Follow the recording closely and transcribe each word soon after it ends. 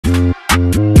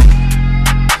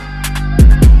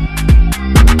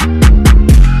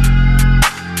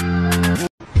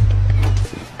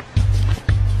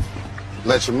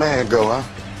Let your man go, huh?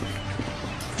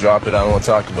 Drop it, I don't want to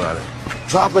talk about it.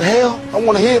 Drop it, hell? I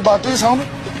want to hear about this, homie.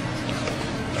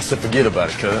 I said forget about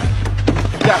it, cuz.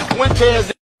 Got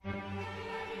Fuentes.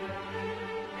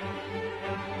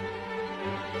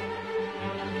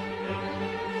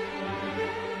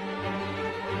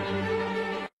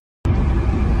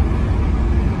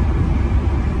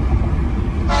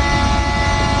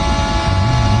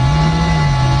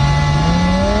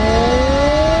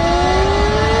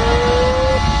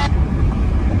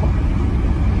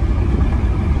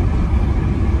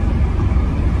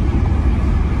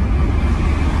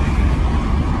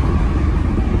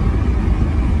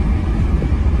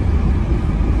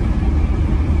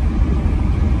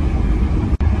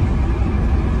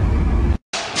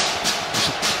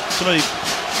 Somebody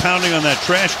pounding on that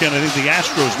trash can. I think the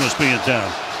Astros must be in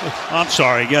town. I'm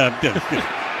sorry. Yeah,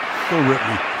 go rip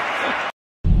me.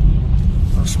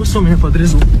 В смысле он меня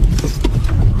подрезал?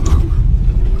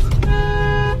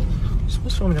 В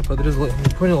смысле он меня подрезал? Я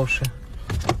не понял вообще.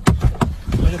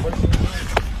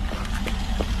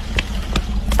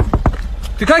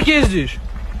 Ты как ездишь?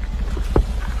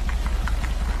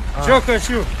 Чё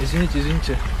хочу? Извините,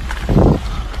 извините.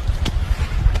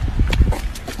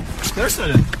 Что, что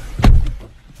ли?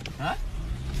 А?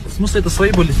 В смысле, это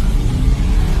свои были?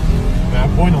 Я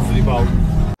понял, заебал.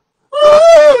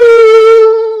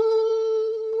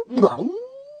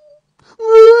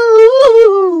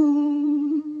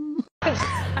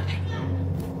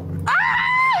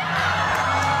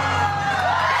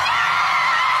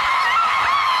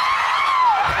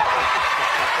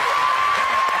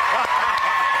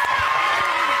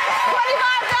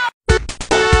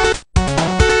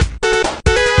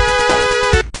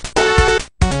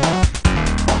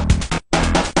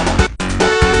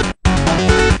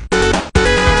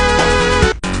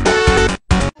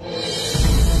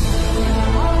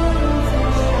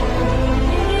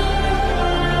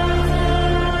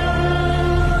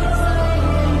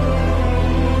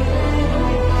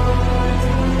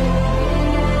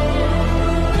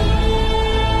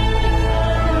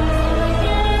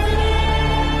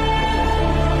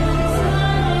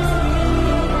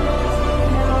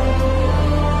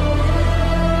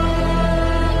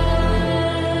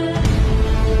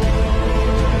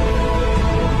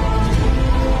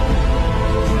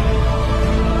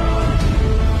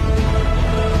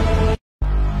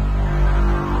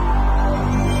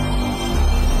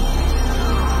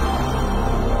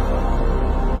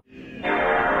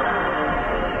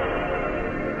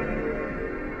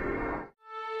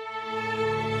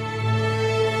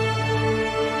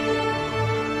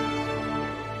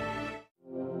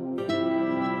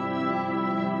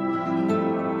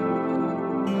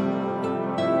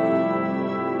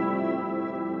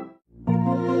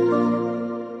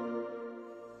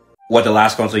 What the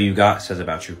last console you got says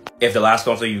about you. If the last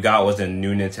console you got was the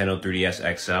new Nintendo 3DS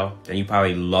XL, then you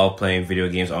probably love playing video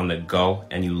games on the go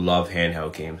and you love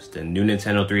handheld games. The new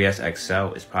Nintendo 3DS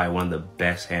XL is probably one of the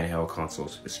best handheld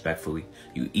consoles, respectfully.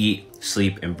 You eat,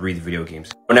 sleep, and breathe video games.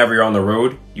 Whenever you're on the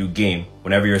road, you game.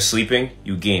 Whenever you're sleeping,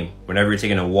 you game. Whenever you're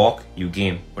taking a walk, you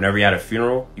game. Whenever you're at a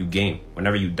funeral, you game.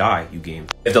 Whenever you die, you game.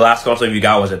 If the last console you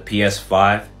got was a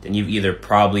PS5, then you've either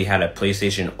probably had a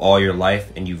PlayStation all your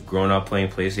life and you've grown up playing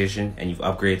PlayStation and you've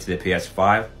upgraded to the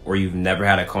PS5, or you've never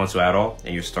had a console at all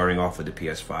and you're starting off with the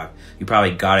PS5. You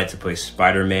probably got it to play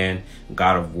Spider-Man,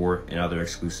 God of War, and other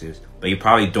exclusives. But you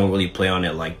probably don't really play on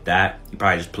it like that. You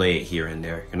probably just play it here and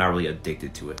there. You're not really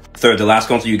addicted to it. Third, the last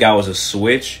console you got was a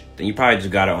Switch. Then you probably just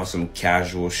got it on some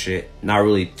casual shit. Not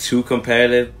really too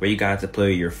competitive, where you got to play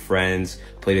with your friends,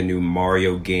 play the new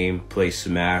Mario game, play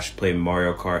Smash, play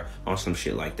Mario Kart, on some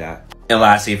shit like that. And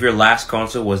lastly, if your last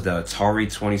console was the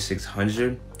Atari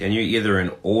 2600, then you're either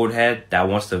an old head that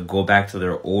wants to go back to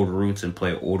their old roots and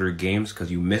play older games because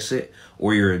you miss it,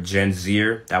 or you're a Gen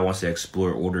Zer that wants to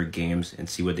explore older games and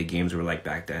see what the games were like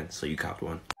back then, so you copped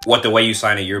one. What the way you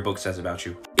sign a yearbook says about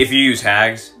you. If you use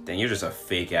hags, then you're just a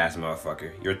fake ass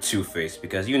motherfucker. You're two-faced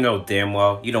because you know damn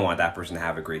well you don't want that person to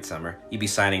have a great summer. You'd be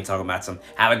signing talking about some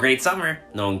have a great summer,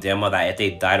 knowing damn well that if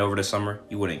they died over the summer,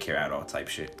 you wouldn't care at all type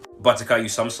shit. But to cut you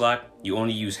some slack, you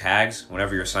only use hags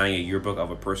whenever you're signing a yearbook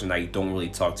of a person that you don't really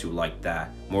talk to like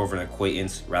that. More of an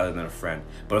acquaintance rather than a friend.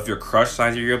 But if your crush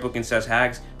signs your yearbook and says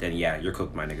hags, then yeah, you're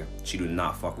cooked, my nigga. She do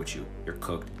not fuck with you. You're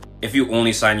cooked. If you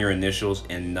only sign your initials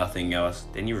and nothing else,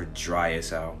 then you're dry as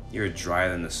hell. You're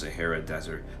drier than the Sahara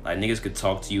Desert. Like, niggas could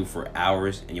talk to you for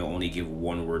hours and you'll only give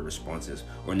one-word responses.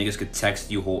 Or niggas could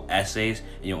text you whole essays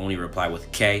and you'll only reply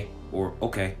with K or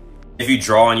okay. If you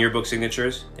draw on yearbook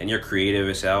signatures, then you're creative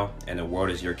as hell and the world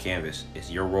is your canvas.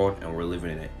 It's your world and we're living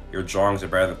in it. Your drawings are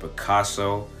better than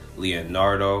Picasso,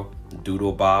 Leonardo,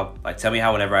 Doodle Bob. Like, tell me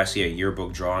how whenever I see a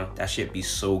yearbook drawing, that shit be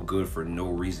so good for no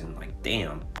reason. Like,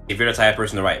 damn. If you're the type of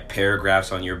person to write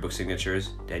paragraphs on yearbook signatures,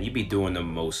 then you be doing the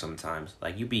most sometimes.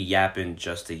 Like, you be yapping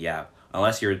just to yap.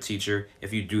 Unless you're a teacher,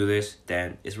 if you do this,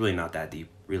 then it's really not that deep.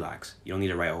 Relax. You don't need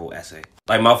to write a whole essay.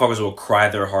 Like, motherfuckers will cry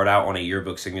their heart out on a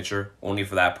yearbook signature, only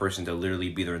for that person to literally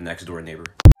be their next door neighbor.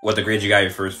 What the grade you got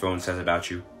your first phone says about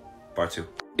you. Part 2.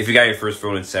 If you got your first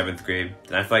phone in 7th grade,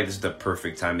 then I feel like this is the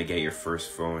perfect time to get your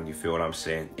first phone. You feel what I'm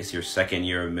saying? It's your 2nd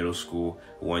year of middle school.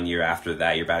 1 year after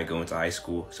that, you're about to go into high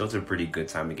school. So it's a pretty good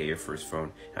time to get your first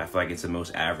phone. And I feel like it's the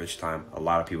most average time. A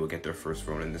lot of people get their first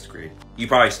phone in this grade. You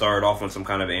probably started off on some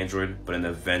kind of Android, but then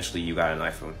eventually you got an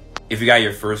iPhone. If you got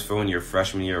your first phone your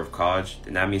freshman year of college,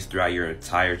 then that means throughout your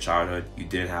entire childhood, you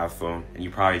didn't have a phone. And you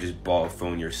probably just bought a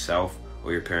phone yourself,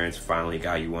 or your parents finally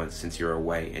got you one since you're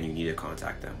away and you need to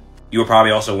contact them. You were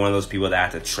probably also one of those people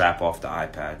that had to trap off the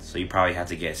iPad. So you probably had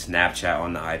to get Snapchat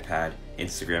on the iPad,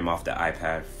 Instagram off the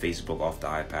iPad, Facebook off the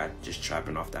iPad, just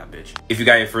trapping off that bitch. If you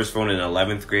got your first phone in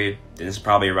 11th grade, then it's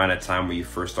probably around a time where you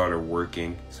first started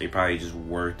working. So you probably just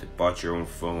worked, bought your own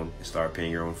phone, and started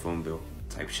paying your own phone bill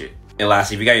type shit. And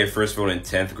lastly, if you got your first phone in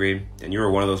 10th grade, then you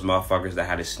were one of those motherfuckers that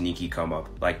had a sneaky come up.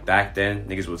 Like, back then,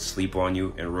 niggas would sleep on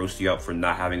you and roast you up for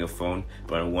not having a phone,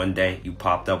 but on one day, you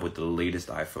popped up with the latest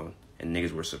iPhone, and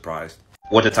niggas were surprised.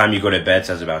 What the time you go to bed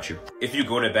says about you. If you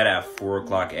go to bed at 4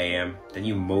 o'clock a.m., then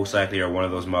you most likely are one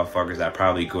of those motherfuckers that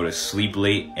probably go to sleep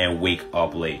late and wake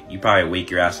up late. You probably wake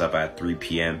your ass up at 3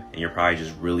 p.m. and you're probably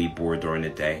just really bored during the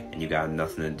day and you got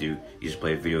nothing to do. You just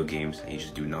play video games and you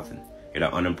just do nothing. You're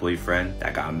the unemployed friend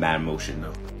that got mad motion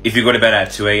though. If you go to bed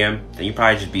at 2 a.m., then you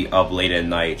probably just be up late at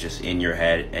night, just in your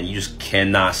head, and you just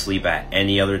cannot sleep at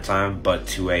any other time but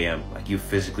 2 a.m. Like, you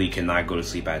physically cannot go to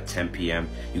sleep at 10 p.m.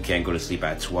 You can't go to sleep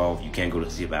at 12. You can't go to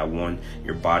sleep at 1.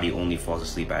 Your body only falls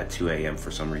asleep at 2 a.m.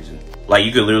 for some reason. Like,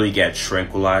 you could literally get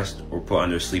tranquilized or put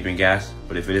under sleeping gas,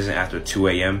 but if it isn't after 2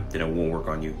 a.m., then it won't work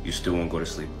on you. You still won't go to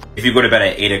sleep. If you go to bed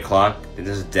at 8 o'clock, then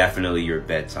this is definitely your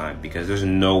bedtime, because there's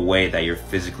no way that you're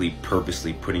physically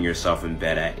purposely putting yourself in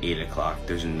bed at 8 o'clock.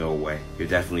 There's no way. You're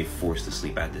definitely forced to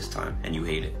sleep at this time, and you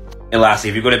hate it. And lastly,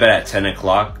 if you go to bed at 10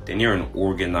 o'clock, then you're an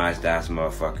organized ass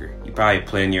motherfucker. You probably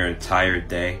plan your entire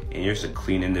day, and you're just a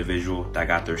clean individual that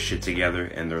got their shit together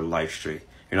and their life straight.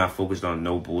 You're not focused on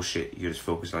no bullshit. You're just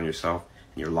focused on yourself,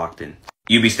 and you're locked in.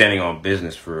 You be standing on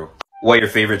business for real. What your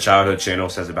favorite childhood channel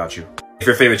says about you. If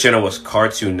your favorite channel was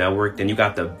Cartoon Network, then you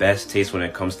got the best taste when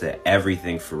it comes to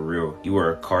everything for real. You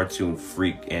are a cartoon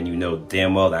freak, and you know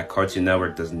damn well that Cartoon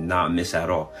Network does not miss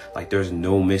at all. Like, there's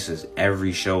no misses.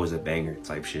 Every show is a banger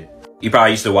type shit. You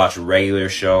probably used to watch Regular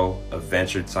Show,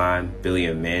 Adventure Time, Billy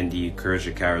and Mandy, Courage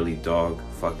the Cowardly Dog,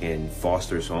 fucking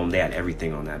Foster's Home. They had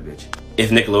everything on that bitch.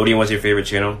 If Nickelodeon was your favorite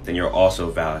channel, then you're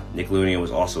also valid. Nickelodeon was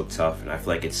also tough, and I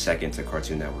feel like it's second to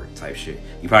Cartoon Network type shit.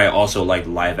 You probably also liked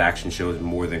live action shows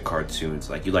more than cartoons.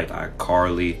 Like, you liked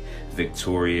iCarly,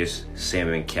 Victorious,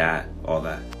 Sam and Cat, all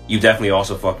that. You definitely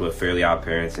also fucked with Fairly Odd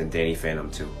Parents and Danny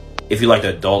Phantom too. If you liked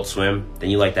Adult Swim, then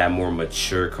you like that more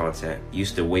mature content. You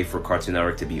used to wait for Cartoon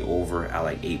Network to be over at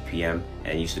like 8 p.m.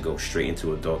 and you used to go straight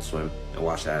into Adult Swim and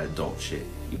watch that adult shit.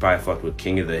 You probably fucked with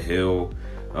King of the Hill,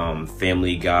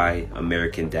 Family Guy,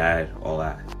 American Dad, all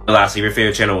that. And lastly, if your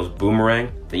favorite channel was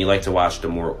Boomerang, then you like to watch the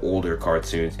more older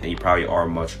cartoons, and you probably are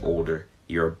much older.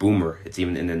 You're a boomer, it's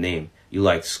even in the name. You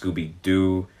like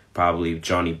Scooby-Doo, probably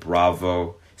Johnny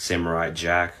Bravo, Samurai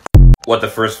Jack. What the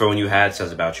first phone you had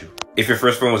says about you. If your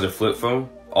first phone was a flip phone,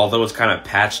 although it's kind of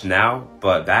patched now,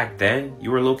 but back then,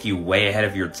 you were low-key way ahead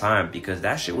of your time, because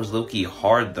that shit was low-key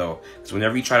hard though. Because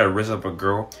whenever you try to rizz up a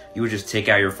girl, you would just take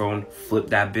out your phone, flip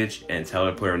that bitch, and tell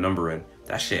her to put her number in.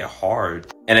 That shit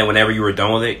hard. And then whenever you were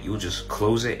done with it, you would just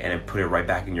close it and then put it right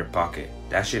back in your pocket.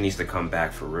 That shit needs to come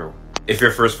back for real. If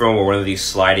your first phone were one of these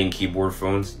sliding keyboard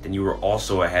phones, then you were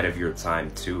also ahead of your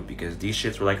time too, because these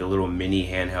shits were like a little mini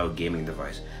handheld gaming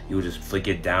device. You would just flick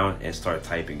it down and start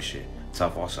typing shit.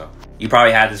 Tough also. You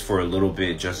probably had this for a little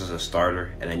bit just as a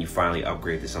starter, and then you finally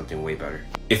upgrade to something way better.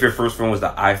 If your first phone was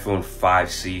the iPhone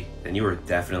 5C, then you were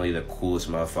definitely the coolest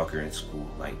motherfucker in school.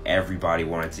 Like, everybody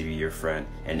wanted to be your friend,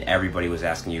 and everybody was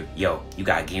asking you, yo, you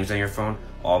got games on your phone?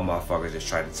 All motherfuckers just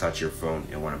tried to touch your phone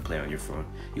and want to play on your phone.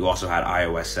 You also had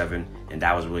iOS 7, and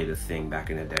that was really the thing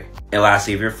back in the day. And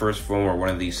lastly, if your first phone were one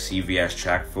of these CVS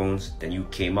track phones, then you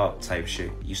came up type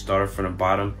shit. You started from the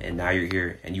bottom, and now you're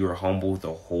here, and you were humble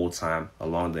the whole time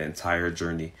along the entire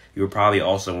journey. You were probably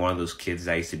also one of those kids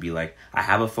that used to be like, I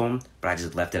have a phone, but I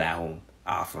just left it at home.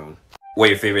 Phone. What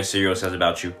your favorite cereal says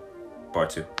about you.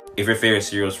 Part 2. If your favorite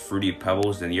cereal is Fruity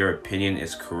Pebbles, then your opinion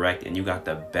is correct and you got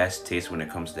the best taste when it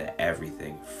comes to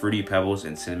everything. Fruity Pebbles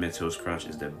and Cinnamon Toast Crunch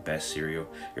is the best cereal.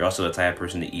 You're also the type of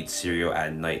person to eat cereal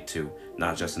at night too.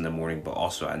 Not just in the morning, but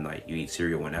also at night. You eat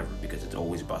cereal whenever because it's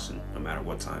always busting, no matter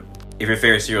what time. If your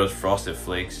favorite cereal is Frosted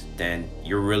Flakes, then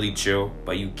you're really chill,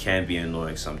 but you can be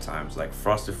annoying sometimes. Like,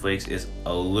 Frosted Flakes is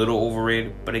a little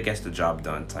overrated, but it gets the job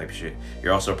done type shit.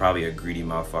 You're also probably a greedy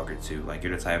motherfucker too. Like,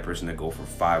 you're the type of person to go for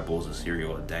 5 bowls of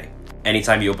cereal a day.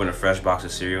 Anytime you open a fresh box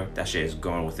of cereal, that shit is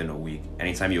gone within a week.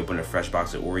 Anytime you open a fresh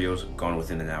box of Oreos, gone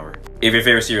within an hour. If your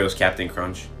favorite cereal is Captain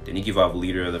Crunch, then you give off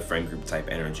leader of the friend group type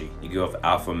energy. You give off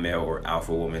alpha male or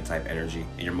alpha woman type energy,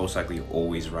 and you're most likely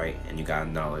always right, and you got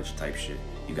knowledge type shit.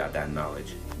 You got that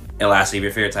knowledge. And lastly, if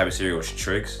your favorite type of cereal is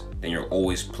Tricks, then you're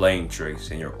always playing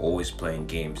tricks and you're always playing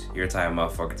games. You're the type of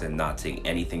motherfucker to not take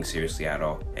anything seriously at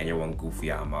all, and you're one goofy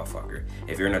out motherfucker.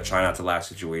 If you're in a try not to laugh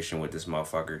situation with this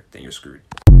motherfucker, then you're screwed.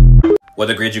 What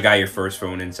the grade you got your first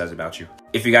phone in says about you.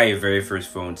 If you got your very first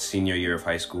phone senior year of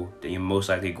high school, then you most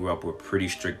likely grew up with pretty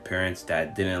strict parents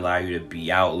that didn't allow you to be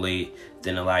out late,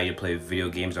 didn't allow you to play video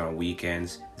games on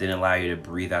weekends, didn't allow you to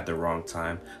breathe at the wrong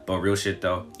time. But real shit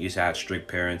though, you just had strict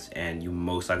parents and you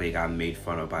most likely got made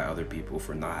fun of by other people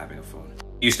for not having a phone.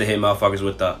 You used to hit motherfuckers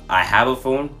with the, I have a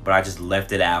phone, but I just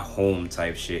left it at home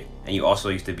type shit. And you also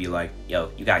used to be like,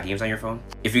 yo, you got games on your phone?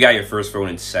 If you got your first phone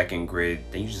in 2nd grade,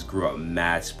 then you just grew up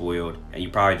mad spoiled. And you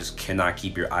probably just cannot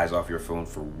keep your eyes off your phone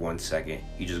for 1 second.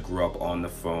 You just grew up on the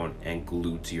phone and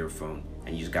glued to your phone.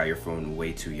 And you just got your phone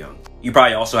way too young. You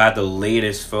probably also had the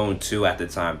latest phone too at the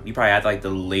time. You probably had like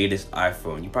the latest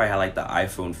iPhone. You probably had like the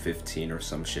iPhone 15 or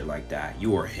some shit like that.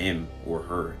 You or him or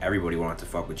her. Everybody wanted to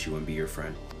fuck with you and be your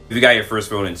friend. If you got your first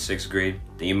phone in 6th grade,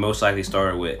 then you most likely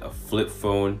started with a flip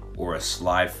phone or a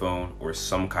slide phone or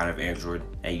some kind of Android,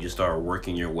 and you just started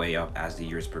working your way up as the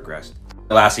years progressed. And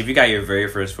lastly, if you got your very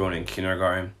first phone in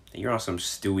kindergarten, then you're on some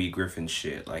Stewie Griffin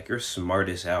shit. Like, you're smart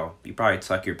as hell. You probably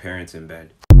tuck your parents in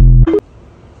bed.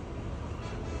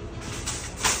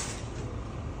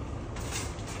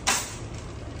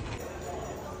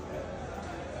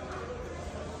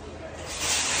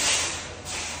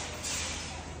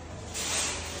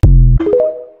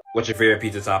 What your favorite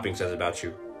pizza topping says about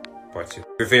you. Part 2. If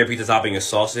your favorite pizza topping is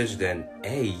sausage, then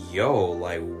hey yo,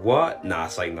 like what? Nah,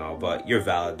 it's like no, but you're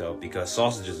valid though, because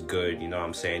sausage is good, you know what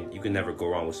I'm saying? You can never go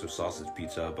wrong with some sausage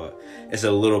pizza, but it's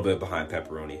a little bit behind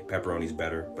pepperoni. Pepperoni's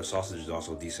better, but sausage is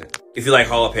also decent. If you like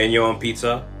jalapeno on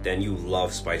pizza, then you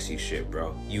love spicy shit,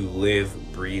 bro. You live,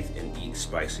 breathe, and eat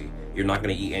spicy. You're not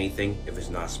gonna eat anything if it's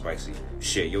not spicy.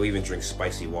 Shit, you'll even drink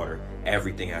spicy water.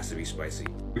 Everything has to be spicy.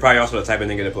 You're probably also the type of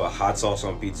nigga to put hot sauce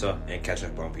on pizza and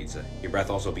ketchup on pizza. Your breath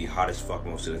also be hot as fuck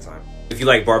most of the time. If you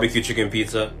like barbecue chicken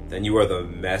pizza, then you are the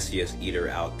messiest eater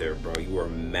out there, bro. You are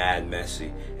mad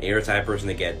messy. And you're the type of person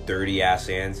to get dirty ass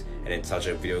hands and then touch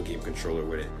a video game controller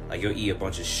with it. Like, you'll eat a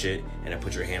bunch of shit and then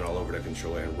put your hand all over the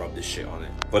controller and rub the shit on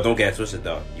it. But don't get it twisted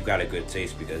though. You got a good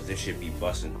taste because this shit be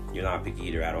busting. You're not a picky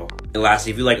eater at all. And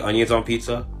lastly, if you like onions on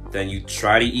pizza, then you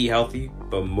try to eat healthy,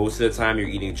 but most of the time you're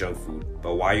eating junk food.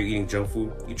 But while you're eating junk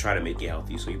food, you try to make it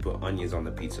healthy, so you put onions on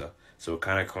the pizza. So it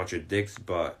kind of contradicts,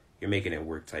 but you're making it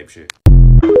work type shit.